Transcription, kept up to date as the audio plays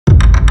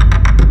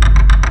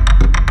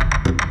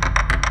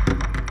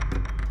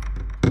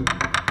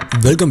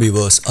Welcome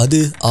viewers. அது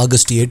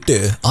August 8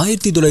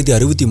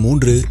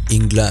 1963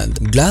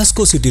 England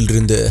Glasgow சிட்டில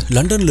இருந்து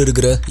லண்டன்ல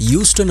இருக்கிற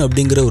ஹியூஸ்டன்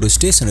அப்படிங்கிற ஒரு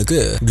ஸ்டேஷனுக்கு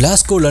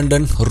கிளாஸ்கோ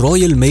லண்டன்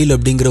ராயல் மெயில்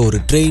அப்படிங்கிற ஒரு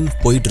ட்ரெயின்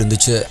போயிட்டு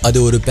இருந்துச்சு. அது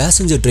ஒரு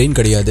பேசஞ்சர் ட்ரெயின்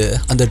கிடையாது.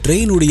 அந்த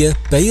ட்ரெயினுடைய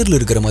பெயர்ல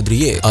இருக்கிற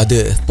மாதிரியே அது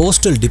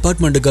போஸ்டல்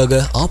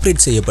டிபார்ட்மெண்ட்டுக்காக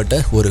ஆபரேட்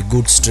செய்யப்பட்ட ஒரு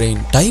குட்ஸ்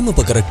ட்ரெயின். டைம்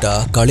அப்ப கரெக்டா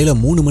காலையில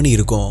 3 மணி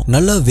இருக்கும்.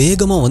 நல்லா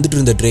வேகமா வந்துட்டு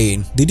இருந்த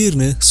ட்ரெயின்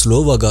திடீர்னு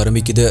ஸ்லோவாக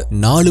ஆரம்பிக்குது.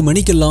 4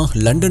 மணிக்கெல்லாம்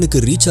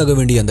லண்டனுக்கு ரீச் ஆக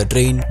வேண்டிய அந்த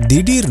ட்ரெயின்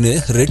திடீர்னு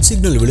ரெட்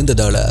சிக்னல்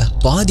விழுந்ததால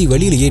பாதி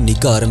வழியிலேயே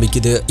நிக்க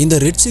ஆரம்பிக்குது. இந்த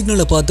ரெட்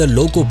சிக்னலை பார்த்த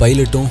லோகோ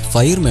பைலட்டும்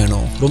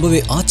ஃபயர்மேனும் ரொம்பவே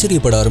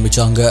ஆச்சரியப்பட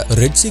ஆரம்பிச்சாங்க.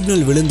 ரெட்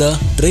சிக்னல் விழுந்தா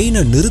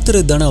ட்ரெயினை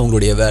நிறுத்துறது தானே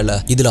அவங்களுடைய வேலை.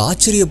 இதுல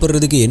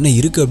ஆச்சரியப்படுறதுக்கு என்ன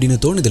இருக்கு அப்படின்னு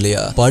தோணுது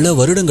இல்லையா? பல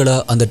வருடங்களா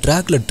அந்த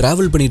ட்ராக்ல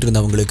டிராவல் பண்ணிட்டு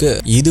இருந்தவங்களுக்கு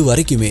இது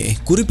வரைக்குமே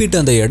குறிப்பிட்ட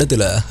அந்த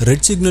இடத்துல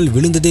ரெட் சிக்னல்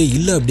விழுந்ததே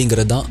இல்ல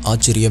அப்படிங்கறதுதான்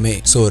ஆச்சரியமே.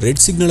 சோ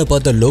ரெட் சிக்னலை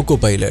பார்த்த லோகோ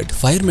பைலட்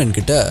ஃபயர்மேன்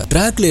கிட்ட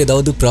ட்ராக்ல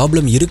ஏதாவது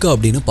ப்ராப்ளம் இருக்கா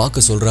அப்படின்னு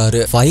பார்க்க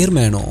சொல்றாரு.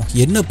 ஃபயர்மேனும்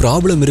என்ன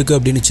ப்ராப்ளம் இருக்கு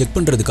அப்படின்னு செக்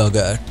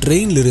பண்றதுக்காக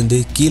ட்ரெயின்ல இருந்து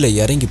கீழே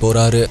இறங்கி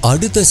போறாரு.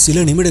 அடுத்த சில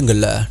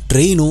நிமிடங்கள்ல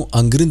ட்ரெயினும்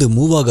அங்கிருந்து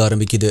மூவ் ஆக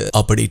ஆரம்பிக்குது.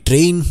 அப்படி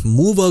ட்ரெயின்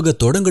மூவ் ஆக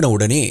தொடங்கின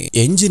உடனே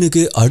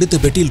என்ஜினுக்கு அடுத்த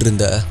பெட்டியில்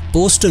இருந்த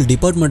போஸ்டல்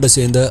டிபார்ட்மெண்ட்டை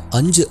சேர்ந்த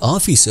 5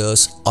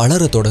 ஆபீசர்ஸ்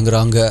அலற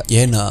தொடங்குறாங்க.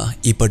 ஏன்னா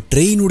இப்ப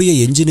ட்ரெயினுடைய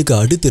என்ஜினுக்கு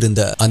அடுத்து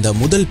இருந்த அந்த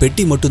முதல்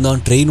பெட்டி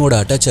மட்டும்தான் ட்ரெயினோட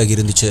அட்டாச் ஆகி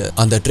இருந்துச்சு.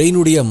 அந்த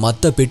ட்ரெயினுடைய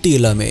மத்த பெட்டி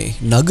எல்லாமே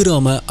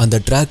நகராம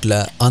அந்த ட்ராக்ல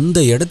அந்த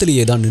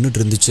இடத்துலயே தான்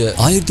நின்னுட்டு இருந்துச்சு.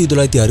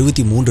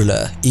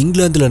 1963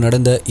 இங்கிலாந்துல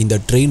நடந்த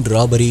இந்த ட்ரெயின்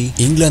ராபரி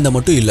இங்கிலாந்து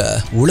மட்டும் இல்ல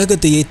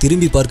உலகத்தையே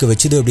திரும்பி பார்க்க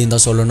வச்சது அப்படின்னு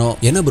தான் சொல்லணும்.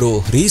 என்ன ப்ரோ,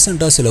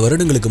 ரீசெண்டா சில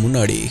வருடங்களுக்கு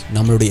முன்னாடி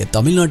நம்மளுடைய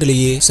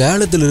தமிழ்நாட்டிலேயே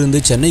சேலத்துல இருந்து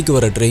சென்னைக்கு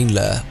வர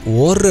ட்ரெயின்ல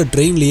ஓடுற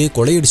ட்ரெயின்லயே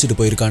கொள்ளையடிச்சிட்டு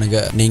போயிருக்கானுங்க.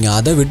 நீங்க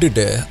அதை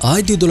விட்டுட்டு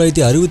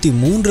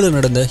 1963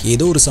 நடந்த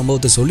ஏதோ ஒரு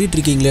சம்பவத்தை சொல்லிட்டு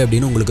இருக்கீங்களே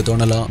அப்படின்னு உங்களுக்கு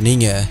தோணலாம்.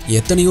 நீங்க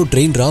எத்தனையோ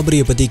ட்ரெயின்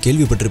ராபரியை பத்தி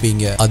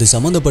கேள்விப்பட்டிருப்பீங்க. அது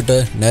சம்பந்தப்பட்ட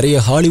நிறைய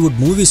ஹாலிவுட்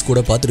மூவிஸ்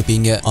கூட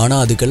பார்த்திருப்பீங்க. ஆனா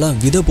அதுக்கெல்லாம்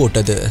விதை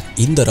போட்டது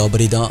இந்த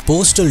ராபரி தான்.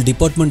 போஸ்டல்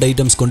டிபார்ட்மெண்ட்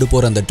ஐட்டம்ஸ் கொண்டு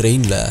போற அந்த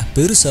ட்ரெயின்ல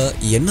பெருசா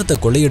என்னத்தை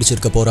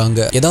கொள்ளையடிச்சிருக்க போறாங்க?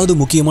 ஏதாவது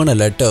முக்கியமான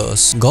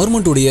லெட்டர்ஸ்,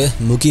 கவர்மெண்ட்டுடைய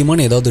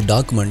முக்கியமான ஏதாவது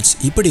டாக்குமெண்ட்ஸ்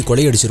இப்படி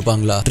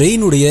கொள்ளையடிச்சிருப்பாங்களா?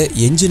 ட்ரெயினுடைய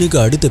என்ஜினுக்கு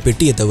அடுத்த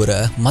பெட்டியை தவிர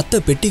மத்த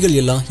பெட்டிகள்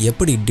எல்லாம்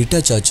எப்படி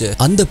டிட்டாச் ஆச்சு?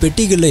 அந்த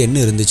பெட்டிகள்ல என்ன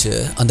இருந்துச்சு?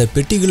 அந்த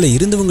பெட்டிகள்ல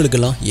இருந்தவங்களுக்கு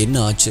எல்லாம் என்ன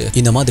ஆச்சு?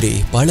 இந்த மாதிரி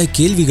பல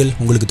கேள்விகள்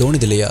உங்களுக்கு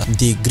தோணுது இல்லையா?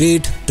 தி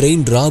கிரேட்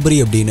ட்ரெயின் ராபரி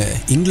அப்படின்னு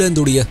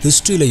இங்கிலாந்துடைய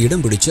ஹிஸ்டரியில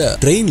இடம் பிடிச்ச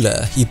ட்ரெயின்ல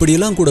இப்படி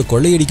எல்லாம் கூட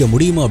கொள்ளையடிக்க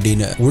முடியுமா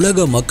அப்படின்னு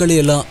உலக மக்களை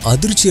எல்லாம்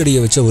அதிர்ச்சி அடைய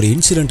வச்ச ஒரு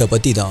இன்சிடென்ட்டை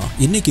பத்தி தான்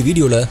இன்னைக்கு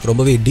வீடியோல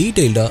ரொம்பவே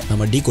டீடைல்டா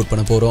நம்ம டீகோட்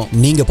பண்ண போறோம்.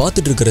 நீங்க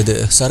பார்த்துட்டு இருக்கிறது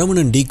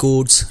சரவணன்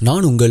டீகோட்ஸ்.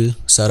 நான் உங்கள்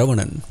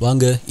சரவணன்.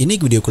 வாங்க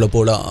இன்னைக்கு வீடியோக்குள்ள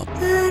போலாம்.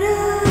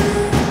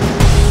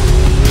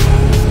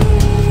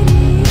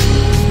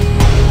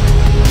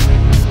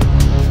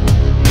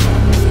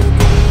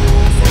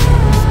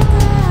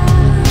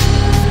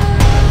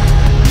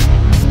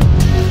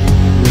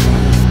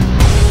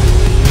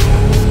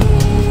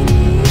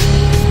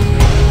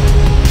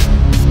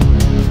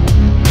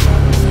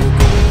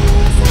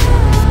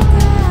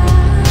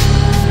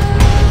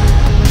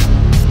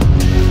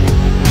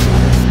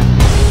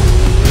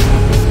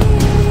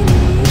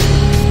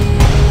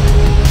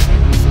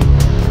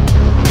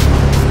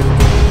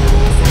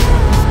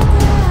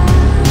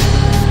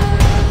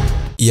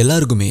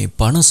 எல்லாருக்குமே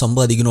பணம்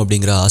சம்பாதிக்கணும்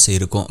அப்படிங்கிற ஆசை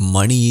இருக்கும்.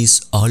 மணி இஸ்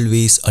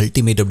ஆல்வேஸ்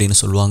அல்டிமேட் அப்படின்னு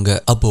சொல்லுவாங்க.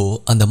 அப்போ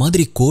அந்த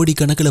மாதிரி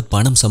கோடிக்கணக்கில்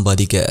பணம்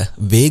சம்பாதிக்க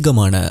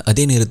வேகமான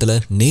அதே நேரத்தில்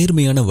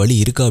நேர்மையான வழி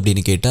இருக்கா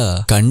அப்படின்னு கேட்டா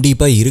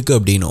கண்டிப்பா இருக்கு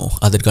அப்படின்னும்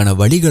அதற்கான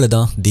வழிகளை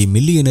தான் தி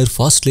மில்லியனர்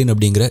ஃபாஸ்ட் லைன்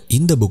அப்படிங்கிற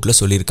இந்த புக்ல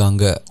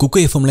சொல்லியிருக்காங்க.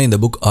 குக்கோ எஃப்எம்ல இந்த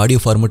புக்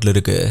ஆடியோ ஃபார்மேட்ல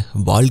இருக்கு.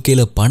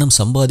 வாழ்க்கையில பணம்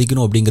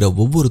சம்பாதிக்கணும் அப்படிங்கிற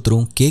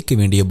ஒவ்வொருத்தரும் கேட்க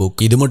வேண்டிய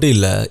புக். இது மட்டும்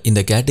இல்ல,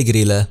 இந்த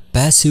கேட்டகரியில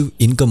passive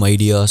income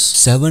ideas,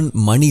 7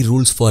 money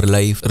rules for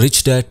life,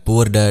 rich dad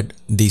poor dad,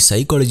 the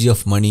psychology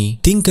of money,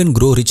 think and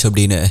grow rich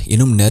அப்படின்னு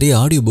இன்னும் நிறைய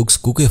ஆடியோ புக்ஸ்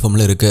குக்கோ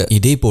எஃப்எம்ல இருக்கு.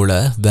 இதே போல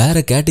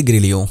வேற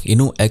கேட்டகரியிலையும்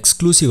இன்னும்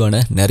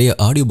எக்ஸ்க்ளூசிவான நிறைய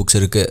ஆடியோ புக்ஸ்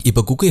இருக்கு.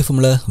 இப்ப குக்கோ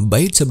எஃப்எம்ல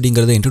பைட்ஸ்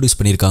அப்படிங்கறத இன்ட்ரோடியூஸ்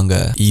பண்ணிருக்காங்க.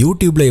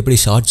 யூடியூப்ல எப்படி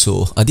ஷார்ட்ஸோ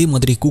அதே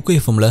மாதிரி குக்கோ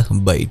எஃப்எம்ல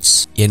பைட்ஸ்.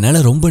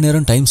 என்னால ரொம்ப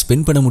நேரம் டைம்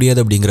ஸ்பெண்ட் பண்ண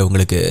முடியாது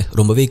அப்படிங்கிறவங்களுக்கு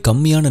ரொம்பவே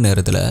கம்மியான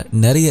நேரத்துல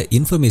நிறைய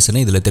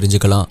இன்ஃபர்மேஷனை இதுல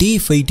தெரிஞ்சுக்கலாம்.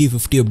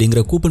 T5T50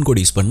 அப்படிங்கிற கூப்பன்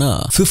கோட் யூஸ் பண்ணா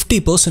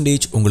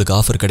 50% உங்களுக்கு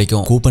ஆஃபர்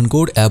கிடைக்கும். கூப்பன்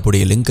கோட் ஆப்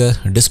உடைய லிங்க்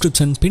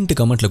டிஸ்கிரிப்ஷன் பின்ட்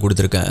கமெண்ட்ல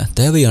கொடுத்திருக்கேன்.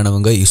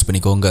 தேவையானவங்க யூஸ்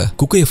பண்ணிக்கோங்க.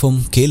 குக்கோ எஃப்எம்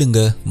கேளுங்க,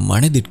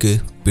 மனதிற்கு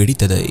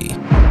பிடித்ததை.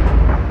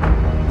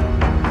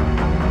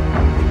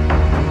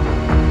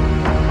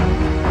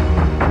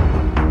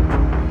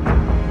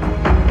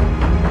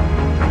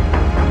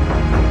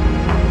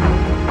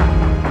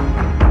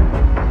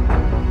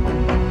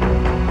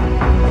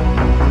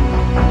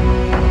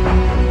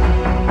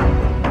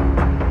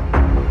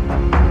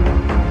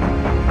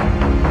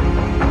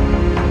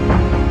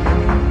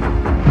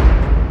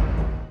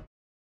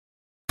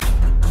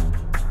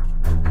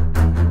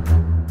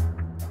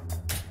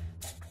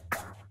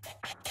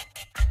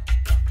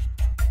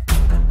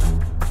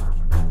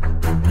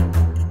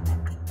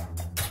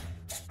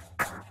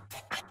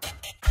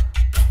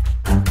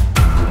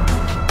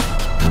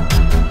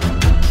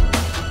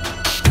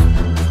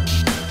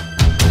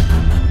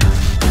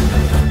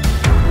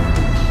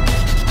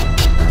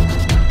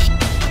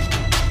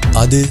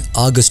 அது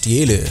ஆகஸ்ட்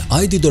 7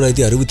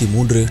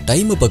 1963.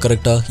 டைம் இப்ப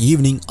கரெக்டா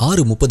ஈவினிங்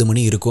 6:30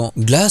 மணி இருக்கும்.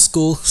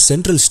 கிளாஸ்கோ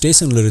சென்ட்ரல்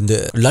ஸ்டேஷன்ல இருந்து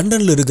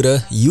லண்டன்ல இருக்கிற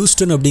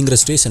ஹியூஸ்டன் அப்படிங்கிற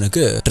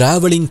ஸ்டேஷனுக்கு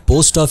டிராவலிங்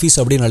போஸ்ட் ஆபீஸ்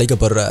அப்படின்னு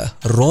அழைக்கப்படுற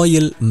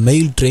ராயல்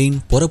மெயில் ட்ரெயின்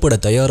புறப்பட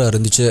தயாரா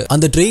இருந்துச்சு.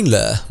 அந்த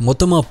ட்ரெயின்ல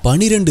மொத்தமா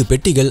 12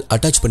 பெட்டிகள்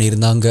அட்டாச்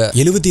பண்ணியிருந்தாங்க.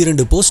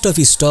 72 போஸ்ட்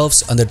ஆபீஸ்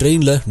ஸ்டாஃப்ஸ் அந்த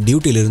ட்ரெயின்ல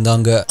டியூட்டில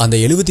இருந்தாங்க.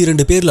 அந்த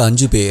 72 பேர்ல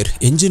 5 பேர்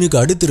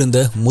என்ஜினுக்கு அடுத்து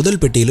இருந்த முதல்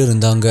பெட்டியில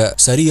இருந்தாங்க.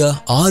 சரியா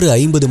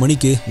 6:50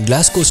 மணிக்கு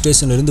கிளாஸ்கோ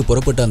ஸ்டேஷன்ல இருந்து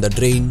புறப்பட்ட அந்த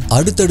ட்ரெயின்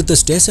அடுத்தடுத்த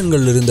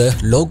ஸ்டேஷன்கள்ல இருந்த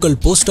லோக்கல்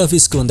போஸ்ட்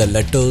ஆபீஸ்க்கு வந்த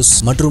லெட்டர்ஸ்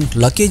மற்றும்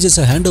லக்கேஜஸ்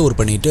ஹேண்ட் ஓவர்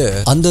பண்ணிட்டு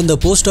அந்தந்த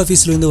போஸ்ட்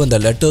ஆபீஸ்ல இருந்து வந்த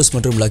லெட்டர்ஸ்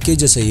மற்றும்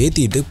லக்கேஜஸ்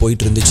ஏத்திட்டு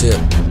போயிட்டு இருந்துச்சு.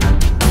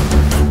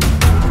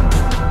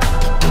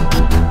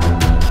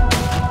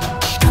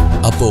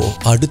 அப்போ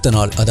அடுத்த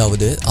நாள்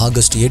அதாவது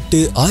ஆகஸ்ட் 8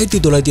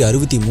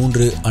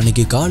 1963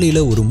 அன்னைக்கு காலையில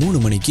ஒரு 3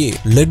 மணிக்கு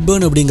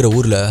லெட்பர்ன் அப்படிங்கிற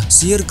ஊர்ல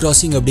சியர்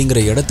கிராசிங் அப்படிங்கிற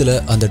இடத்துல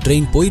அந்த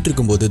ட்ரெயின் போயிட்டு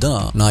இருக்கும்போது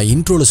தான் நான்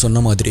இன்ட்ரோல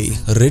சொன்ன மாதிரி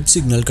ரெட்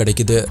சிக்னல்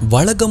கிடைக்குது.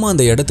 வழக்கமா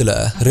அந்த இடத்துல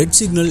ரெட்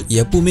சிக்னல்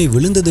எப்பவுமே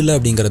விழுந்ததில்லை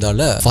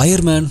அப்படிங்கறதால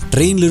ஃபயர்மேன்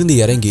ட்ரெயின்ல இருந்து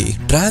இறங்கி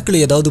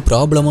ட்ராக்ல ஏதாவது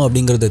ப்ராப்ளமா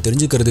அப்படிங்கறத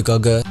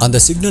தெரிஞ்சுக்கிறதுக்காக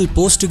அந்த சிக்னல்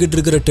போஸ்ட் கிட்ட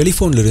இருக்கிற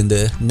டெலிபோன்ல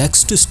இருந்து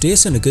நெக்ஸ்ட்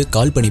ஸ்டேஷனுக்கு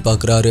கால் பண்ணி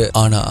பாக்குறாரு.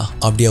 ஆனா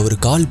அப்படி அவர்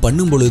கால்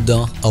பண்ணும்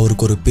பொழுதுதான்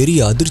அவருக்கு ஒரு பெரிய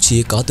அதிர்ச்சி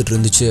காத்துட்டு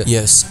இருந்துச்சு.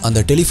 எஸ், அந்த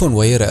டெலிபோன்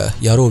வயரை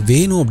யாரோ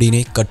வேணும்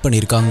அப்படின்னே கட்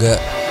பண்ணிருக்காங்க.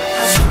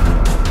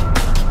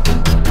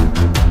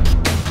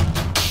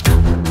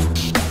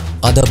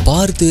 அதை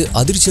பார்த்து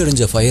அதிர்ச்சி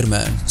அடைஞ்ச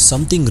ஃபயர்மேன்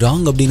சம்திங்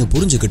ராங் அப்படின்னு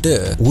புரிஞ்சுக்கிட்டு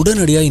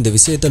உடனடியா இந்த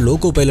விஷயத்த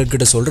லோகோ பைலட்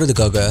கிட்ட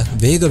சொல்றதுக்காக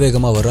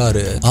வேகமா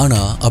வர்றாரு. ஆனா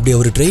அப்படி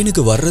அவர்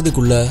ட்ரெயினுக்கு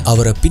வர்றதுக்குள்ள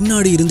அவரை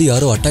பின்னாடி இருந்து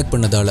யாரோ அட்டாக்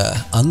பண்ணதால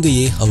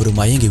அங்கேயே அவர்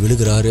மயங்கி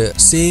விழுகிறாரு.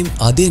 சேம்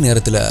அதே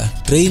நேரத்துல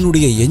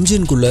ட்ரெயினுடைய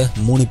என்ஜின்குள்ள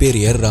 3 பேர்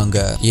ஏறுறாங்க.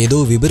 ஏதோ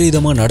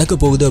விபரீதமா நடக்க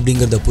போகுது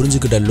அப்படிங்கறத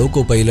புரிஞ்சுக்கிட்ட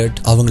லோகோ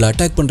பைலட் அவங்களை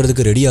அட்டாக்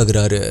பண்றதுக்கு ரெடி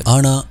ஆகுறாரு.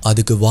 ஆனா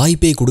அதுக்கு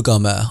வாய்ப்பே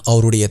கொடுக்காம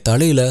அவருடைய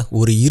தலையில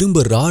ஒரு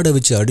இரும்பு ராடை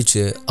வச்சு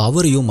அடிச்சு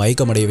அவரையும்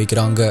மயக்கமடைய வைக்கிறாங்க.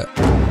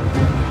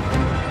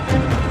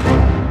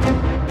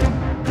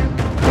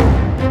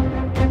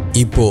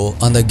 இப்போ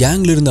அந்த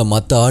கேங்ல இருந்த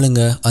மத்த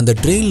ஆளுங்க அந்த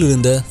ட்ரெயின்ல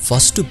இருந்த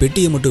ஃபர்ஸ்ட்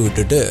பெட்டியை மட்டும்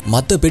விட்டுட்டு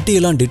மத்த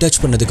பெட்டியெல்லாம் டிட்டாச்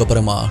பண்ணதுக்கு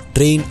அப்புறமா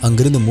ட்ரெயின்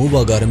அங்கிருந்து மூவ்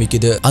ஆக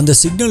ஆரம்பிக்குது. அந்த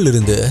சிக்னல்ல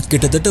இருந்து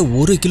கிட்டத்தட்ட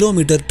 1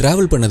 கிலோமீட்டர்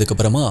டிராவல் பண்ணதுக்கு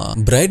அப்புறமா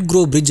பிரைட்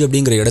க்ரோ பிரிட்ஜ்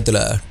அப்படிங்கிற இடத்துல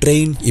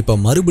ட்ரெயின் இப்ப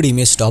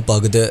மறுபடியுமே ஸ்டாப்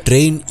ஆகுது.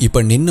 ட்ரெயின்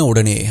இப்ப நின்ன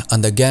உடனே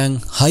அந்த கேங்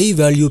ஹை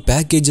வேல்யூ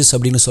பேக்கேஜஸ்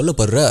அப்படின்னு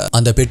சொல்லப்படுற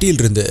அந்த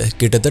பெட்டியில இருந்து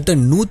கிட்டத்தட்ட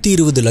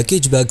 120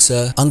 லக்கேஜ்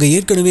பேக்ஸ அங்க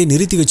ஏற்கனவே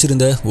நிறுத்தி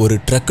வச்சிருந்த ஒரு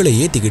ட்ரக்ல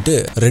ஏத்திக்கிட்டு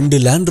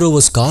 2 லேண்ட்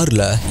ரோவர்ஸ்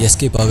கார்ல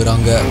எஸ்கேப்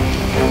ஆகுறாங்க.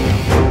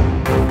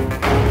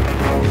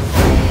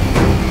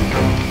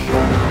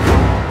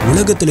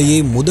 உலகத்திலேயே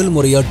முதல்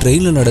முறையா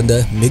ட்ரெயின்ல நடந்த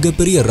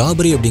மிகப்பெரிய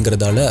ராபரி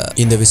அப்படிங்கறதால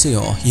இந்த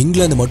விஷயம்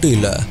இங்கிலாந்து மட்டும்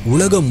இல்ல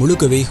உலகம்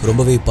முழுக்கவே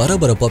ரொம்பவே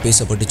பரபரப்பா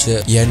பேசப்பட்டுச்சு.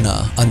 ஏன்னா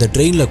அந்த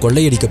ட்ரெயின்ல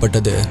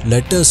கொள்ளையடிக்கப்பட்டது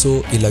லெட்டர்ஸோ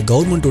இல்ல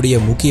கவர்மெண்ட்டுடைய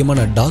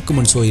முக்கியமான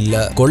டாக்குமெண்ட்ஸோ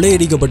இல்ல.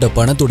 கொள்ளையடிக்கப்பட்ட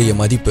பணத்துடைய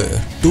மதிப்பு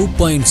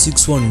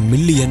 2.61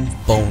 மில்லியன்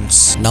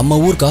பவுண்ட்ஸ். நம்ம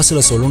ஊர்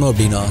காசுல சொல்லணும்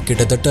அப்படின்னா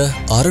கிட்டத்தட்ட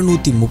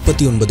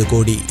 639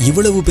 கோடி.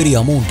 இவ்வளவு பெரிய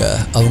அமௌண்ட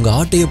அவங்க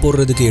ஆட்டைய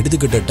போடுறதுக்கு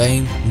எடுத்துக்கிட்ட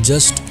டைம்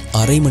ஜஸ்ட்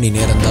அரை மணி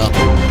நேரம் தான்.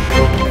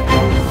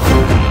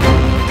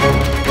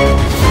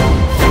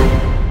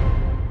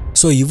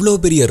 சோ இவ்வளவு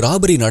பெரிய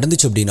ராபரி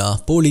நடந்துச்சு அப்படின்னா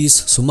போலீஸ்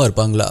சும்மா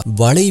இருப்பாங்களா?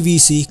 வலை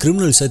வீசி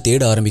கிரிமினல்ஸை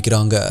தேட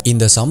ஆரம்பிக்கிறாங்க.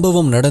 இந்த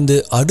சம்பவம் நடந்து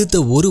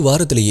அடுத்த ஒரு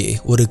வாரத்திலேயே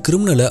ஒரு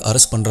கிரிமினலை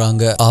அரெஸ்ட்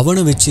பண்றாங்க.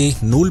 அவனை வச்சு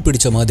நூல்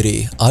பிடிச்ச மாதிரி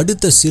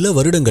அடுத்த சில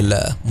வருடங்கள்ல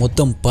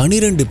மொத்தம்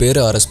 12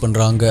 பேரை அரெஸ்ட்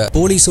பண்றாங்க.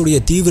 போலீஸோடைய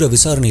தீவிர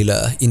விசாரணையில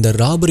இந்த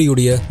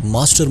ராபரியுடைய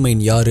மாஸ்டர்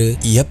மைண்ட் யாரு,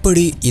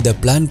 எப்படி இதை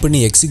பிளான்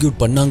பண்ணி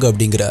எக்ஸிக்யூட் பண்ணாங்க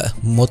அப்படிங்கிற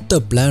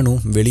மொத்த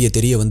பிளானும் வெளியே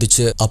தெரிய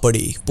வந்துச்சு.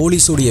 அப்படி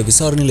போலீஸோடைய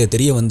விசாரணையில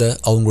தெரிய வந்த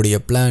அவங்களுடைய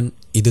பிளான்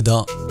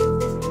இதுதான்.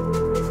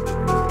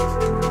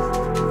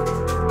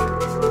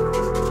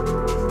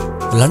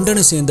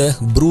 லண்டனை சேர்ந்த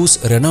ப்ரூஸ்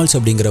ரெனால்ட்ஸ்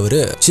அப்படிங்கிறவரு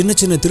சின்ன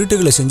சின்ன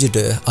திருட்டுகளை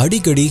செஞ்சுட்டு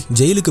அடிக்கடி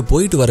ஜெயிலுக்கு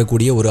போயிட்டு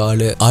வரக்கூடிய ஒரு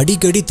ஆளு.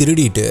 அடிக்கடி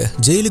திருடிட்டு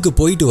ஜெயிலுக்கு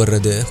போயிட்டு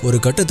வர்றது ஒரு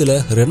கட்டத்துல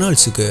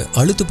ரெனால்ட்ஸுக்கு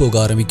அழுத்து போக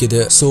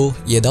ஆரம்பிக்குது. சோ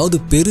ஏதாவது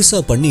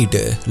பெருசா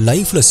பண்ணிட்டு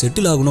லைஃப்ல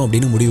செட்டில் ஆகணும்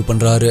அப்படின்னு முடிவு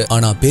பண்றாரு.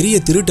 ஆனா பெரிய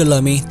திருட்டு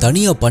எல்லாமே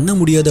தனியா பண்ண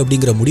முடியாது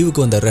அப்படிங்கிற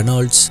முடிவுக்கு வந்த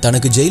ரெனால்ட்ஸ்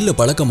தனக்கு ஜெயில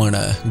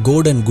பழக்கமான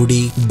கோர்டன்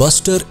குடி,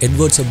 பஸ்டர்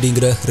எட்வர்ட்ஸ்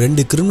அப்படிங்கிற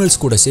 2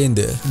 கிரிமினல்ஸ் கூட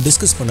சேர்ந்து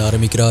டிஸ்கஸ் பண்ண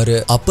ஆரம்பிக்கிறாரு.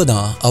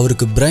 அப்பதான்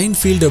அவருக்கு பிரைன்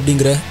ஃபீல்ட்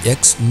அப்படிங்கிற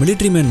எக்ஸ் மிலிட்டரி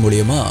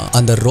மூலியமா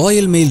அந்த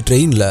ராயல் மெயில்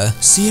ட்ரெயின்ல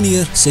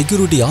சீனியர்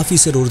செக்யூரிட்டி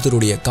ஆபீசர்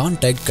ஒருத்தருடைய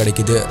கான்டாக்ட்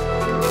கிடைக்குது.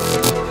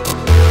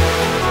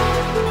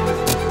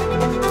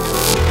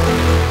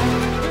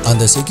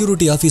 அந்த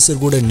செக்யூரிட்டி ஆபீசர்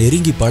கூட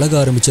நெருங்கி பழக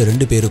ஆரம்பிச்ச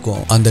 2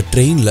 பேருக்கும் அந்த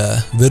ட்ரெயின்ல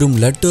வெறும்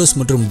லெட்டர்ஸ்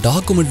மற்றும்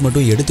டாக்குமெண்ட்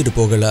மட்டும் எடுத்துட்டு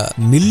போகல,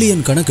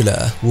 மில்லியன் கணக்குல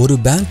ஒரு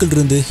பேங்க்ல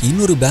இருந்து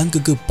இன்னொரு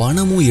பேங்க்குக்கு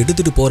பணமும்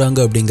எடுத்துட்டு போறாங்க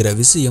அப்படிங்கிற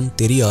விஷயம்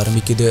தெரிய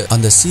ஆரம்பிக்குது.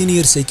 அந்த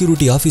சீனியர்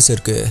செக்யூரிட்டி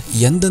ஆபீசருக்கு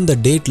எந்தெந்த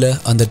டேட்ல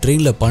அந்த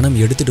ட்ரெயின்ல பணம்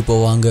எடுத்துட்டு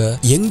போவாங்க,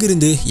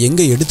 எங்கிருந்து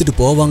எங்க எடுத்துட்டு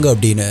போவாங்க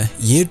அப்படின்னு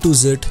A to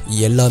Z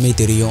எல்லாமே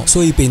தெரியும்.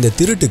 சோ இப்போ இந்த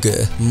திருட்டுக்கு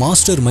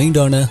மாஸ்டர்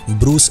மைண்டான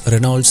ப்ரூஸ்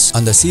ரெனால்ட்ஸ்,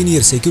 அந்த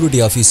சீனியர்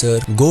செக்யூரிட்டி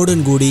ஆபீசர்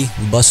கோர்டன் கூடி,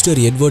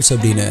 பஸ்டர் எட்வர்ட்ஸ்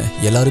அப்படின்னு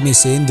எல்லாருமே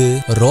சேர்ந்து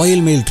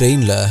ராயல் மெயில்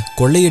ட்ரெயின்ல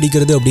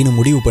கொள்ளையடிக்கிறது அப்படின்னு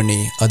முடிவு பண்ணி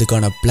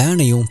அதுக்கான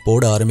பிளானையும்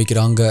போட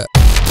ஆரம்பிக்கிறாங்க.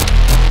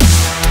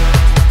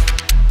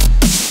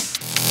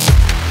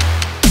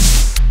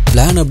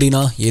 பிளான்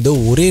அப்படின்னா ஏதோ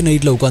ஒரே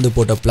நைட்ல உட்காந்து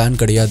போட்ட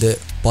பிளான் கிடையாது.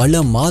 பல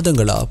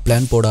மாதங்களா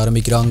பிளான் போட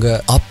ஆரம்பிக்கிறாங்க.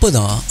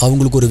 அப்பதான்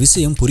அவங்களுக்கு ஒரு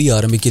விஷயம் புரிய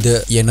ஆரம்பிக்குது.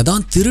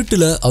 என்னதான்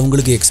திருட்டுல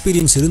அவங்களுக்கு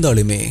எக்ஸ்பீரியன்ஸ்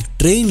இருந்தாலுமே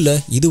ட்ரெயின்ல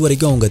இது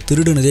வரைக்கும் அவங்க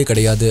திருடுனதே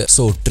கிடையாது.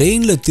 சோ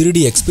ட்ரெயின்ல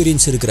திருடி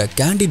எக்ஸ்பீரியன்ஸ் இருக்கிற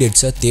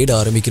கேண்டிடேட்ஸை தேட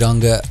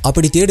ஆரம்பிக்கிறாங்க.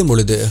 அப்படி தேடும்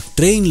பொழுது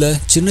ட்ரெயின்ல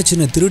சின்ன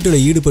சின்ன திருட்டுல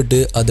ஈடுபட்டு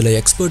அதுல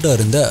எக்ஸ்பர்ட்டா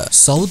இருந்த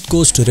சவுத்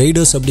கோஸ்ட்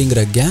ரைடர்ஸ்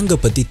அப்படிங்கிற கேங்க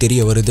பத்தி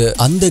தெரிய வருது.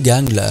 அந்த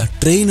கேங்ல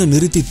ட்ரெயினை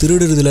நிறுத்தி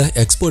திருடுறதுல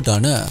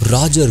எக்ஸ்பர்ட்டான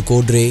ராஜர்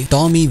கோட்ரே,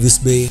 Tommy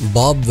விஸ்பே,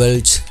 pop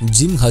Welsh,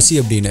 gym Hussey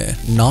அப்படின்னு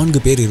 4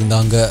 பேர்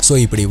இருந்தாங்க. சோ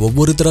இப்படி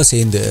ஒவ்வொருத்தரா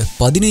சேர்ந்து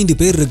 15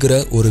 பேர் இருக்கிற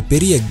ஒரு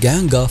பெரிய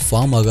கேங்கா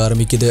ஃபார்ம் ஆக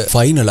ஆரம்பிக்குது.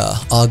 ஃபைனலா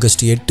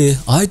ஆகஸ்ட் 8,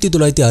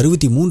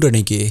 1963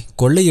 அன்னைக்கு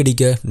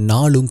கொள்ளையடிக்க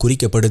நாளும்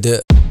குறிக்கப்படுது.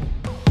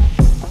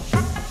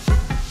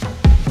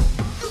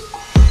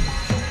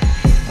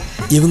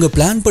 இவங்க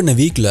பிளான் பண்ண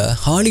வீக்ல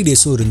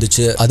ஹாலிடேஸும்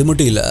இருந்துச்சு. அது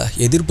மட்டும் இல்ல,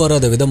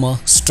 எதிர்பாராத விதமா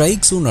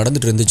ஸ்ட்ரைக்ஸும்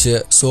நடந்துட்டு இருந்துச்சு.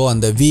 சோ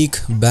அந்த வீக்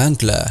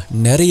பேங்க்ல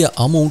நிறைய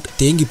அமௌண்ட்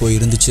தேங்கி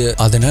போயிருந்துச்சு.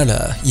 அதனால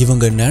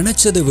இவங்க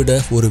நினைச்சதை விட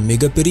ஒரு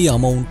மிகப்பெரிய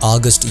அமௌண்ட்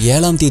ஆகஸ்ட்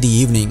 7ஆம் தேதி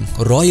ஈவினிங்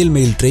ராயல்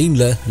மெயில்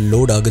ட்ரெயின்ல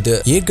லோட் ஆகுது.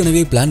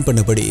 ஏற்கனவே பிளான்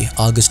பண்ணபடி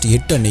ஆகஸ்ட்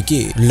 8 அன்னைக்கு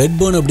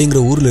லெட்பர்ன்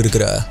அப்படிங்கிற ஊர்ல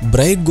இருக்கிற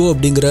பிரைட் கோ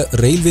அப்படிங்கிற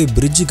ரயில்வே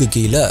பிரிட்ஜுக்கு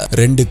கீழே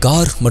 2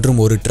 கார்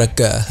மற்றும் ஒரு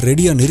ட்ரக்கை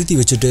ரெடியா நிறுத்தி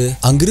வச்சுட்டு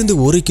அங்கிருந்து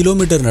 1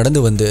 கிலோமீட்டர்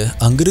நடந்து வந்து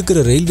அங்க இருக்கிற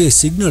ரயில்வே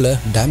சிக்னலை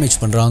டேமேஜ்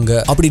பண்றாங்க.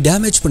 அப்படி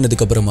டேமேஜ்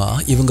பண்ணதுக்கு அப்புறமா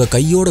இவங்க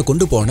கையோட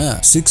கொண்டு போன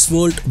 6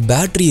 வோல்ட்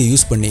பேட்டரியை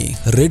யூஸ் பண்ணி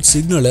ரெட்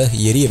சிக்னலை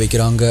எரிய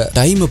வைக்கிறாங்க.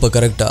 டைம் இப்ப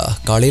கரெக்டா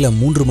காலையில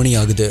 3 மணி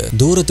ஆகுது.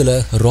 தூரத்துல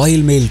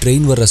ராயல் மெயில்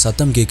ட்ரெயின் வர்ற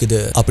சத்தம்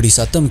கேக்குது. அப்படி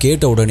சத்தம்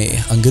கேட்ட உடனே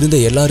அங்கிருந்த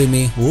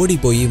எல்லாருமே ஓடி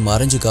போய்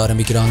மறைஞ்சுக்க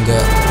ஆரம்பிக்கிறாங்க.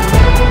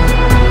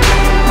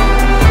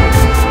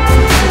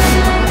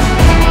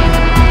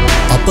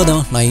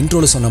 அப்பதான் நான்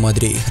இன்ட்ரோல சொன்ன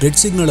மாதிரி ரெட்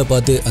சிக்னலை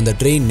பார்த்து அந்த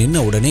ட்ரெயின் நின்ன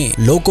உடனே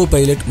லோகோ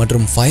பைலட்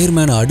மற்றும்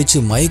ஃபயர்மேனை அடிச்சு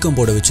மயக்கம்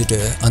போட வச்சுட்டு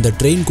அந்த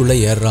ட்ரெயின்குள்ள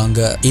ஏறுறாங்க.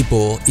 இப்போ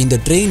இந்த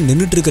ட்ரெயின்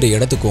நின்னுட்டு இருக்கிற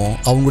இடத்துக்கும்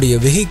அவங்களுடைய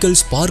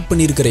வெஹிக்கிள்ஸ் பார்க்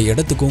பண்ணிருக்கிற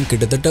இடத்துக்கும்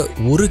கிட்டத்தட்ட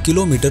 1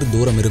 கிலோமீட்டர்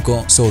தூரம்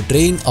இருக்கும். சோ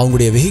ட்ரெயின்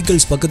அவங்களுடைய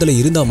வெஹிக்கிள்ஸ் பக்கத்துல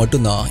இருந்தா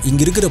மட்டும்தான்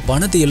இங்க இருக்கிற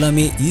பணத்தை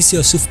எல்லாமே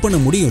ஈஸியா ஷிஃப்ட் பண்ண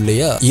முடியும்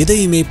இல்லையா?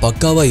 இதையுமே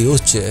பக்காவா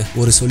யோசிச்சு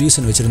ஒரு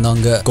சொல்யூஷன்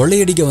வச்சிருந்தாங்க.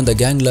 கொள்ளையடிக்க வந்த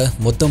கேங்ல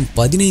மொத்தம்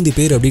 15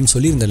 பேர் அப்படின்னு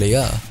சொல்லியிருந்த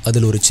இல்லையா?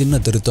 அதுல ஒரு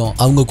சின்ன திருத்தம்.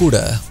 அவங்க கூட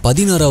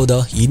 16ஆவதா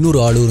இன்னொரு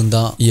ஆளு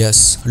இருந்தான்.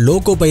 எஸ்,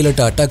 லோகோ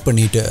பைலட்டை அட்டாக்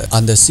பண்ணிட்டு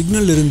அந்த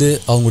சிக்னல் இருந்து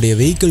அவங்களுடைய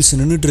வெஹிக்கிள்ஸ்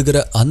நின்னுட்டு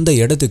இருக்கிற அந்த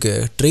இடத்துக்கு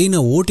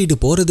ட்ரெயினை ஓட்டிட்டு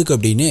போறதுக்கு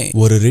அப்படின்னு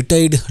ஒரு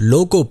ரிட்டையர்டு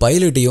லோகோ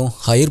பைலட்டையும்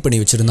ஹையர்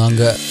பண்ணி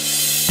வச்சிருந்தாங்க.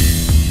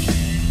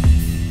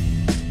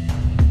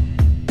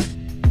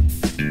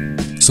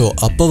 ஸோ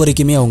அப்போ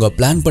வரைக்குமே அவங்க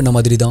பிளான் பண்ண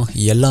மாதிரி தான்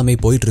எல்லாமே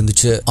போயிட்டு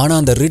இருந்துச்சு. ஆனால்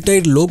அந்த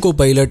ரிட்டையர்ட் லோகோ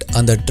பைலட்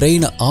அந்த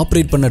ட்ரெயினை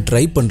ஆப்ரேட் பண்ண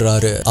ட்ரை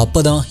பண்றாரு.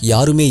 அப்பதான்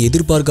யாருமே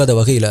எதிர்பார்க்காத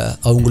வகையில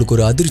அவங்களுக்கு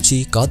ஒரு அதிர்ச்சி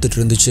காத்துட்டு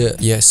இருந்துச்சு.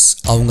 எஸ்,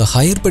 அவங்க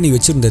ஹையர் பண்ணி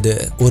வச்சிருந்தது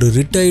ஒரு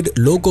ரிட்டையர்ட்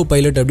லோகோ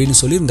பைலட் அப்படின்னு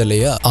சொல்லியிருந்த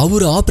இல்லையா?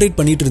 அவர் ஆப்ரேட்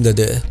பண்ணிட்டு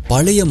இருந்தது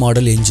பழைய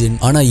மாடல் என்ஜின்.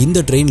 ஆனா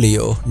இந்த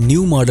ட்ரெயின்லயோ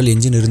நியூ மாடல்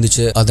என்ஜின்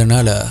இருந்துச்சு.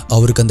 அதனால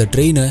அவருக்கு அந்த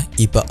ட்ரெயினை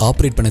இப்ப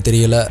ஆப்ரேட் பண்ண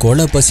தெரியல.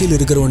 கொலை பசியில்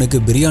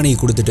இருக்கிறவனுக்கு பிரியாணி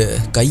கொடுத்துட்டு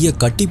கையை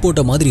கட்டி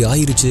போட்ட மாதிரி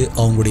ஆயிருச்சு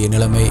அவங்களுடைய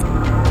நிலைமை.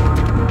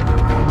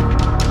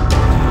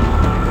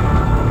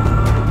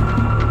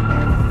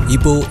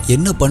 இப்போ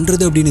என்ன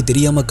பண்றது அப்படின்னு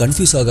தெரியாம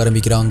கன்ஃபியூஸ் ஆக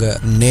ஆரம்பிக்கிறாங்க.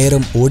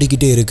 நேரம்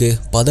ஓடிக்கிட்டே இருக்கு,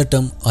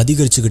 பதட்டம்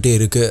அதிகரிச்சுக்கிட்டே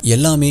இருக்கு.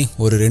 எல்லாமே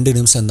ஒரு 2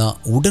 நிமிஷம் தான்.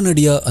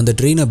 உடனடியா அந்த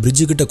ட்ரெயினை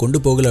பிரிட்ஜு கிட்ட கொண்டு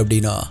போகல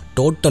அப்படின்னா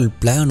டோட்டல்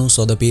பிளானும்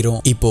சொதப்பிரும்.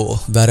 இப்போ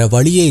வேற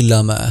வழியே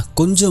இல்லாம,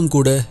 கொஞ்சம்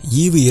கூட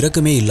ஈவு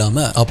இரக்கமே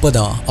இல்லாம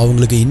அப்பதான்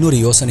அவங்களுக்கு இன்னொரு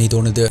யோசனை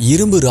தோணுது.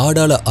 இரும்பு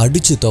ராடால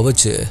அடிச்சு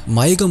துவைச்சு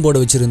மயக்கம் போட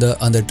வச்சிருந்த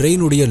அந்த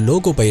ட்ரெயினுடைய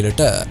லோகோ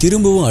பைலட்டை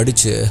திரும்பவும்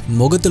அடிச்சு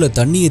முகத்துல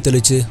தண்ணியை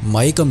தெளிச்சு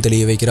மயக்கம்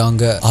தெளிய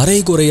வைக்கிறாங்க. அரை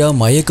குறையா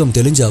மயக்கம்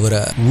தெளிஞ்ச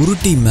அவரை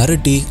உருட்டி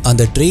மிரட்டி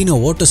அந்த ட்ரெயினை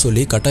ஓட்ட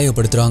சொல்லி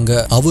கட்டாயப்படுத்துறாங்க.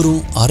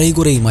 அவரும்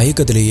அரைகுறை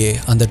மயக்கத்திலேயே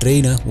அந்த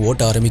ட்ரெயினை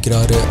ஓட்ட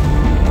ஆரம்பிக்கிறாரு.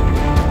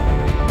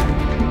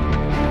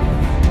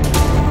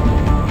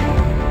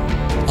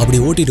 அப்படி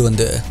ஓட்டிட்டு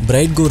வந்து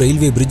பிரைட் கோ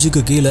ரயில்வே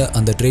பிரிட்ஜுக்கு கீழே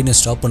அந்த ட்ரெயினை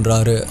ஸ்டாப்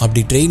பண்றாரு.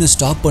 அப்படி ட்ரெயினை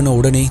ஸ்டாப் பண்ண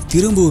உடனே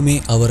திரும்பவுமே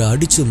அவரை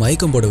அடிச்சு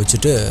மயக்கம் போட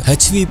வச்சுட்டு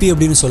HVP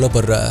அப்படின்னு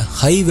சொல்லப்படுற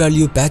ஹை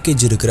வேல்யூ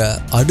பேக்கேஜ் இருக்கிற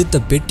அடுத்த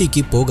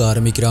பெட்டிக்கு போக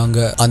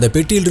ஆரம்பிக்கிறாங்க. அந்த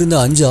பெட்டியில் இருந்த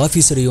 5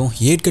 ஆபீசரையும்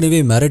ஏற்கனவே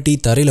மிரட்டி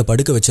தரையில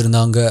படுக்க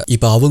வச்சிருந்தாங்க.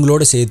 இப்ப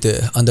அவங்களோட சேர்த்து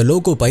அந்த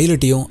லோகோ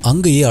பைலட்டையும்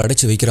அங்கேயே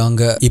அடைச்சு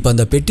வைக்கிறாங்க. இப்ப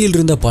அந்த பெட்டியில்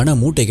இருந்த பண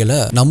மூட்டைகளை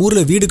நம்ம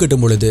ஊர்ல வீடு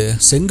கட்டும் பொழுது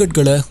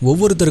செங்கற்களை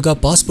ஒவ்வொருத்தருக்கா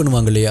பாஸ்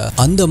பண்ணுவாங்க இல்லையா?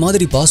 அந்த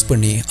மாதிரி பாஸ்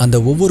பண்ணி அந்த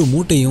ஒவ்வொரு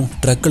மூட்டையும்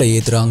ட்ரக்ல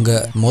ஏத்துறாங்க.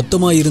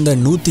 மொத்தமா இருந்த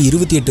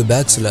 128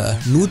 பேக்ஸ்ல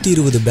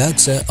 120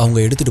 பேக்ஸை அவங்க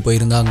எடுத்துட்டு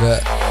போயிருந்தாங்க.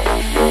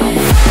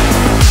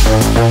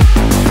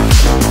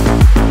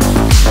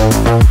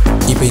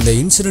 இப்ப இந்த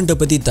இன்சிடென்ட்டை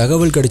பத்தி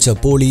தகவல் கிடைச்ச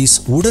போலீஸ்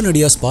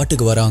உடனடியா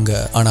ஸ்பாட்டுக்கு வராங்க.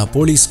 ஆனா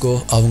போலீஸ்க்கோ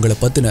அவங்கள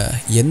பத்தின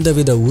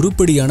எந்தவித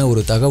உருப்படியான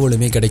ஒரு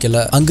தகவலுமே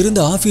கிடைக்கல.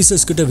 அங்கிருந்த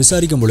ஆபீசர்ஸ் கிட்ட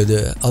விசாரிக்கும் பொழுது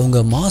அவங்க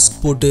மாஸ்க்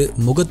போட்டு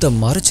முகத்தை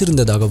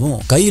மறைச்சிருந்ததாகவும்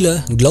கையில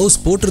கிளவுஸ்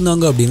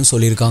போட்டிருந்தாங்க அப்படின்னு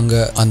சொல்லியிருக்காங்க.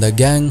 அந்த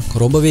கேங்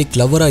ரொம்பவே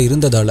கிளவரா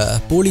இருந்ததால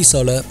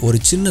போலீஸால ஒரு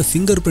சின்ன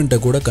ஃபிங்கர் பிரிண்ட்டை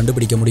கூட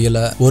கண்டுபிடிக்க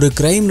முடியல. ஒரு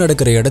கிரைம்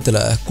நடக்கிற இடத்துல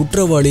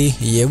குற்றவாளி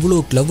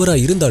எவ்வளவு கிளவரா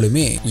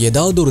இருந்தாலுமே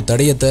ஏதாவது ஒரு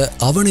தடயத்தை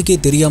அவனுக்கே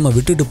தெரியாம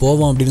விட்டுட்டு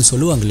போவான் அப்படின்னு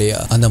சொல்லுவாங்க இல்லையா?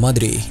 அந்த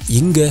மாதிரி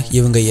இங்க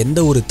இவங்க எந்த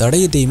ஒரு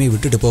தடயத்தையுமே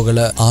விட்டுட்டு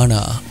போகல.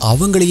 ஆனா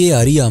அவங்களையே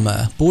அறியாம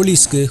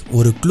போலீஸ்க்கு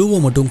ஒரு க்ளூவை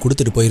மட்டும்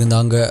கொடுத்துட்டு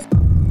போயிருந்தாங்க.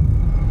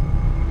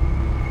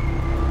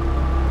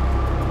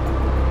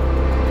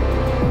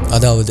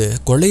 அதாவது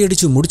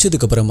கொள்ளையடிச்சு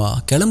முடிச்சதுக்கு அப்புறமா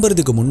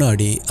கிளம்புறதுக்கு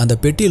முன்னாடி அந்த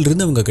பெட்டியில்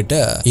இருந்தவங்க கிட்ட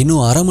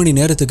இன்னும் அரை மணி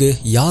நேரத்துக்கு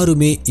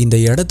யாருமே இந்த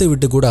இடத்தை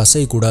விட்டு கூட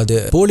அசைய கூடாது,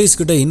 போலீஸ்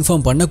கிட்ட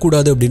இன்ஃபார்ம்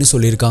பண்ணக்கூடாது அப்படின்னு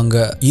சொல்லியிருக்காங்க.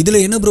 இதுல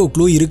என்ன ப்ரோ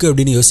க்ளூ இருக்கு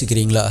அப்படின்னு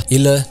யோசிக்கிறீங்களா?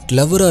 இல்ல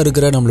கிளவரா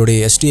இருக்கிற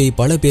நம்மளுடைய எஸ்டிஐ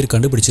பல பேர்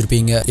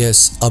கண்டுபிடிச்சிருப்பீங்க.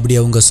 எஸ், அப்படி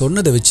அவங்க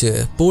சொன்னதை வச்சு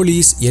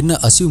போலீஸ் என்ன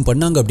அசியூம்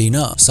பண்ணாங்க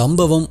அப்படின்னா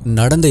சம்பவம்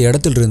நடந்த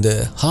இடத்துல இருந்து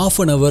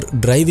 ½ an hour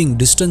டிரைவிங்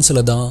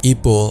டிஸ்டன்ஸ்ல தான்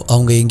இப்போ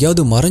அவங்க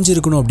எங்கேயாவது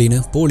மறைஞ்சிருக்கணும்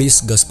அப்படின்னு போலீஸ்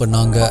கஸ்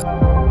பண்ணாங்க.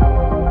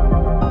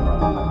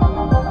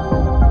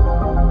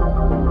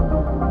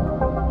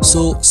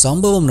 சோ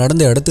சம்பவம்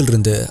நடந்த இடத்துல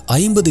இருந்து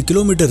 50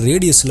 கிலோமீட்டர்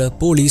ரேடியஸ்ல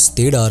போலீஸ்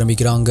தேட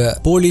ஆரம்பிக்கிறாங்க.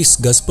 போலீஸ்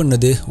கஸ்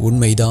பண்ணது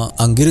உண்மைதான்.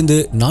 அங்கிருந்து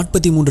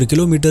 43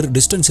 கிலோமீட்டர்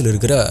டிஸ்டன்ஸ்ல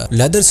இருக்கிற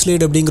லெதர்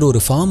ஸ்லேட் அப்படிங்கிற ஒரு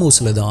ஃபார்ம்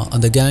ஹவுஸ்ல தான்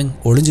அந்த கேங்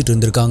ஒளிஞ்சிட்டு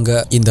இருந்திருக்காங்க.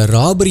 இந்த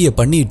ராபரிய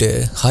பண்ணிட்டு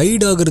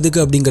ஹைட்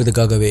ஆகுறதுக்கு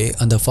அப்படிங்கிறதுக்காகவே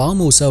அந்த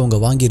ஃபார்ம் ஹவுஸை அவங்க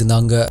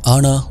வாங்கியிருந்தாங்க.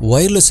 ஆனா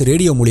வயர்லெஸ்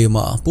ரேடியோ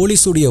மூலியமா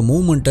போலீஸுடைய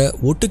மூவ்மெண்ட்டை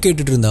ஒட்டு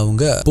கேட்டுட்டு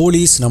இருந்தவங்க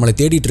போலீஸ் நம்மளை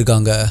தேடிட்டு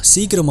இருக்காங்க,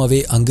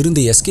 சீக்கிரமாவே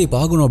அங்கிருந்து எஸ்கேப்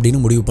ஆகணும்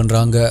அப்படின்னு முடிவு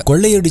பண்றாங்க.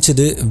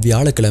 கொள்ளையடிச்சது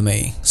வியாழக்கிழமை.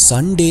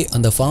 சண்டே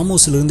அந்த ஃபார்ம்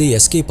ஹவுஸ்ல இருந்து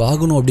எஸ்கேப்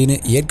ஆகணும் அப்படின்னு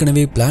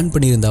ஏற்கனவே பிளான்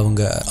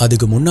பண்ணியிருந்தவங்க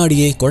அதுக்கு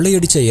முன்னாடியே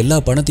கொள்ளையடிச்ச எல்லா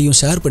பணத்தையும்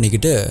ஷேர்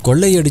பண்ணிக்கிட்டு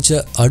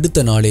கொள்ளையடிச்ச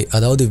அடுத்த நாளே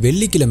அதாவது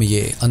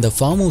வெள்ளிக்கிழமையே அந்த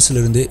ஃபார்ம்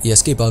ஹவுஸ்ல இருந்து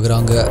எஸ்கேப்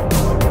ஆகுறாங்க.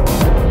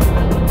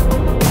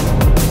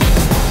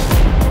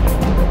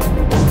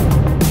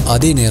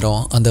 அதே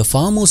நேரம் அந்த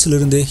ஃபார்ம் ஹவுஸ்ல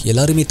இருந்து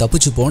எல்லாருமே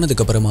தப்பிச்சு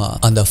போனதுக்கு அப்புறமா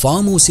அந்த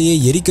ஃபார்ம் ஹவுஸையே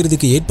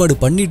எரிக்கிறதுக்கு ஏற்பாடு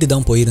பண்ணிட்டு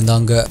தான்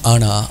போயிருந்தாங்க.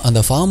 ஆனா அந்த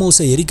ஃபார்ம்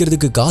ஹவுஸை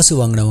எரிக்கிறதுக்கு காசு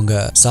வாங்கினவங்க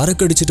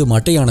சரக்கு அடிச்சுட்டு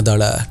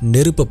மட்டையானதால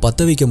நெருப்பை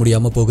பத்த வைக்க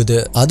முடியாம போகுது.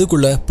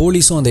 அதுக்குள்ள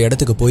போலீஸும் அந்த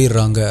இடத்துக்கு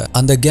போயிடுறாங்க.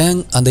 அந்த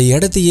கேங் அந்த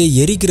இடத்தையே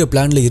எரிக்கிற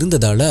பிளான்ல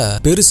இருந்ததால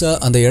பெருசா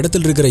அந்த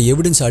இடத்துல இருக்கிற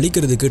எவிடன்ஸ்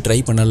அழிக்கிறதுக்கு ட்ரை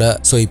பண்ணல.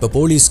 சோ இப்ப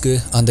போலீஸ்க்கு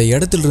அந்த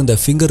இடத்துல இருந்த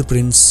ஃபிங்கர்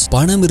பிரிண்ட்ஸ்,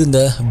 பணம்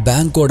இருந்த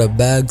பேங்கோட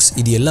பேக்ஸ்,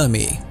 இது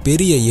எல்லாமே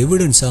பெரிய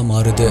எவிடன்ஸா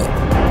மாறுது.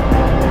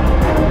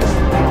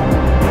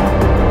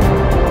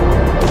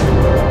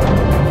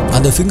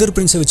 அந்த ஃபிங்கர்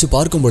பிரிண்ட்ஸை வச்சு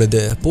பார்க்கும் பொழுது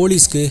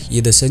போலீஸ்க்கு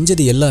இதை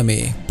செஞ்சது எல்லாமே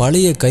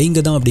பழைய கைங்க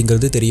தான்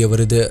அப்படிங்கிறது தெரிய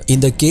வருது.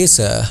 இந்த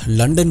கேஸை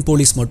லண்டன்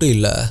போலீஸ் மட்டும்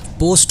இல்ல,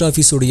 போஸ்ட்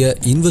ஆஃபீஸ் உடைய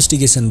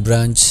இன்வெஸ்டிகேஷன்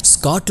பிரான்ச்,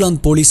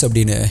 ஸ்காட்லாந்து போலீஸ்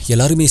அப்படின்னு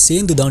எல்லாருமே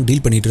சேர்ந்து தான்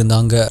டீல் பண்ணிட்டு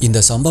இருந்தாங்க. இந்த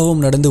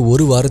சம்பவம் நடந்து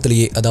ஒரு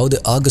வாரத்திலேயே அதாவது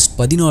ஆகஸ்ட்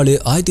 14,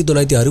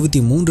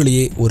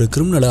 1963 ஒரு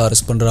கிரிமினலை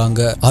அரெஸ்ட் பண்றாங்க.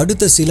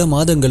 அடுத்த சில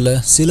மாதங்கள்ல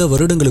சில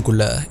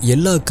வருடங்களுக்குள்ள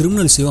எல்லா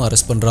கிரிமினல்ஸையும்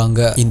அரெஸ்ட்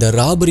பண்றாங்க. இந்த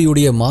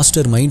ராபரியுடைய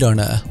மாஸ்டர்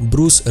மைண்டான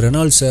ப்ரூஸ்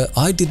ரெனால்ட்ஸை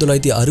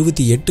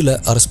 1968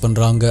 அரெஸ்ட்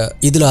பண்றாங்க.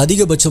 இதுல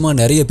அதிகபட்சமா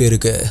நிறைய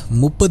பேருக்கு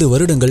 30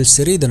 வருடங்கள்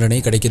சிறை தண்டனை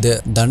கிடைக்குது.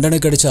 தண்டனை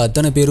கிடைச்ச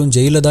அத்தனை பேரும்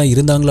ஜெயில தான்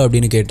இருந்தாங்களா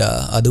அப்படின்னு கேட்டா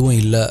அதுவும்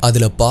இல்ல.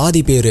 அதுல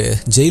பாதி பேரு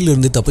ஜெயில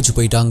இருந்து தப்பிச்சு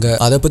போயிட்டாங்க.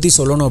 அதை பத்தி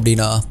சொல்லணும்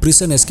அப்படின்னா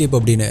பிரிசன் எஸ்கேப்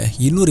அப்படின்னு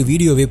இன்னொரு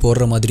வீடியோவே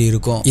போடுற மாதிரி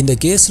இருக்கும். இந்த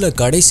கேஸ்ல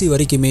கடைசி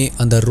வரைக்குமே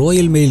அந்த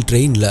ராயல் மெயில்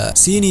ட்ரெயின்ல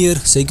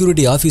சீனியர்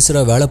செக்யூரிட்டி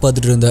ஆபீசரா வேலை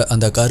பார்த்துட்டு இருந்த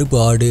அந்த கருப்பு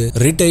ஆடு,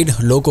 ரிட்டையர்டு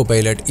லோகோ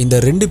பைலட்,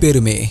 இந்த 2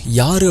 பேருமே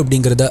யாரு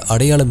அப்படிங்கறத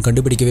அடையாளம்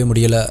கண்டுபிடிக்கவே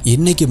முடியல.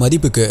 இன்னைக்கு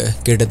மதிப்புக்கு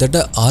கிட்டத்தட்ட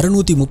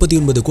 639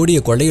 கோடியை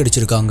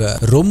கொள்ளையடிச்சிருக்காங்க.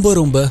 ரொம்ப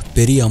ரொம்ப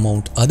பெரிய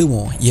அமௌண்ட்.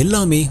 அதுவும்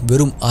எல்லாமே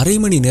வெறும் அரை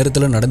மணி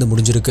நேரத்துல நடந்து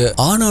முடிஞ்சிருக்கு.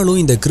 ஆனாலும்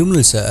இந்த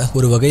கிரிமினல்ஸை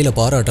ஒரு வகையில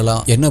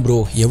பாராட்டலாம். என்ன ப்ரோ,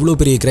 எவ்வளவு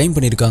பெரிய கிரைம்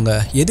பண்ணிருக்காங்க,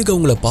 எதுக்கு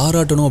அவங்கள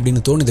பாராட்டணும்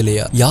அப்படின்னு தோணுது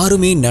இல்லையா?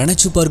 யாருமே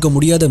நினைச்சு பார்க்க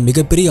முடியாத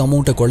மிகப்பெரிய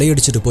அமௌண்ட்டை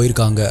கொள்ளையடிச்சிட்டு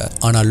போயிருக்காங்க.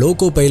 ஆனா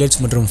லோகோ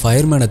பைலட்ஸ் மற்றும்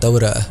ஃபயர்மேனை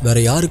தவிர வேற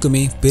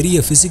யாருக்குமே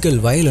பெரிய பிசிக்கல்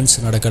வயலன்ஸ்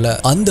நடக்கல.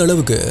 அந்த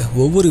அளவுக்கு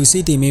ஒவ்வொரு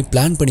விஷயத்தையுமே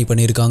பிளான்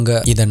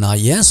பண்ணிருக்காங்க. இதை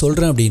நான் ஏன்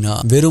சொல்றேன் அப்படின்னா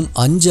வெறும்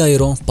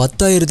 5000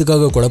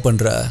 10,000க்காக கொலை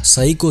பண்ற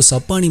சைக்கோ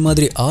சப்பானி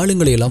மாதிரி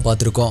ஆளுங்களை எல்லாம்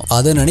பார்த்திருக்கோம்.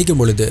 அதை நினைக்கும்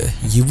பொழுது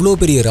இவ்வளோ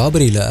பெரிய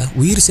ராபரியில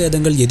உயிர்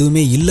சேதங்கள்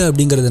எதுவுமே இல்லை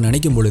அப்படிங்கறத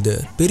நினைக்கும் பொழுது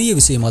பெரிய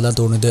விஷயமா தான்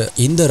தோணுது.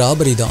 இந்த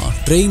ராபரி தான்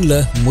ட்ரெயின்ல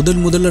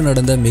முதல்ல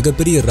நடந்த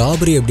மிகப்பெரிய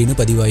ராபரி அப்படின்னு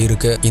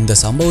பதிவாயிருக்கு. இந்த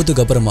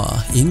சம்பவத்துக்கு அப்புறமா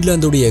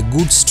இங்கிலாந்துடைய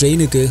கூட்ஸ்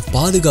ட்ரெயினுக்கு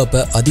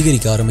பாதுகாப்பை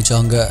அதிகரிக்க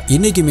ஆரம்பிச்சாங்க.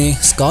 இன்னைக்குமே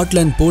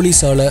ஸ்காட்லாந்து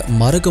போலீஸால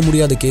மறக்க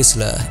முடியாத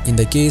கேஸ்ல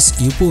இந்த கேஸ்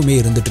இப்பவுமே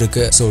இருந்துட்டு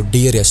இருக்கு. சோ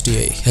டியர்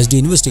எஸ்டிஐ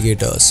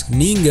இன்வெஸ்டிகேட்டர்ஸ்,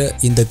 நீங்க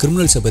இந்த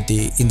கிரிமினல்ஸை பத்தி,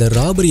 இந்த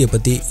ராபரியை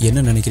பத்தி என்ன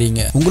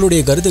நினைக்கிறீங்க?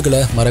 உங்களுடைய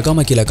கருத்துக்களை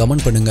மறக்காம கீழே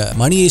கமெண்ட் பண்ணுங்க.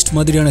 மணி ஹெய்ஸ்ட்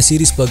மாதிரியான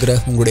சீரிஸ் பார்க்குற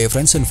உங்களுடைய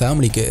ஃப்ரெண்ட்ஸ் அண்ட்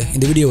ஃபேமிலிக்கு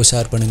இந்த வீடியோவை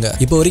ஷேர் பண்ணுங்க.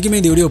 இப்போ வரைக்குமே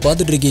இந்த வீடியோ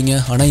பார்த்துட்டு இருக்கீங்க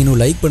ஆனா இன்னும்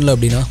லைக் பண்ணல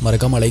அப்படின்னா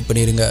மறக்காம லைக்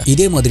பண்ணிருங்க.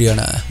 இதே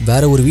மாதிரியான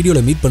வேற ஒரு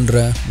வீடியோல மீட்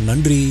பண்றேன்.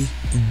 நன்றி,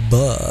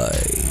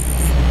 பாய்.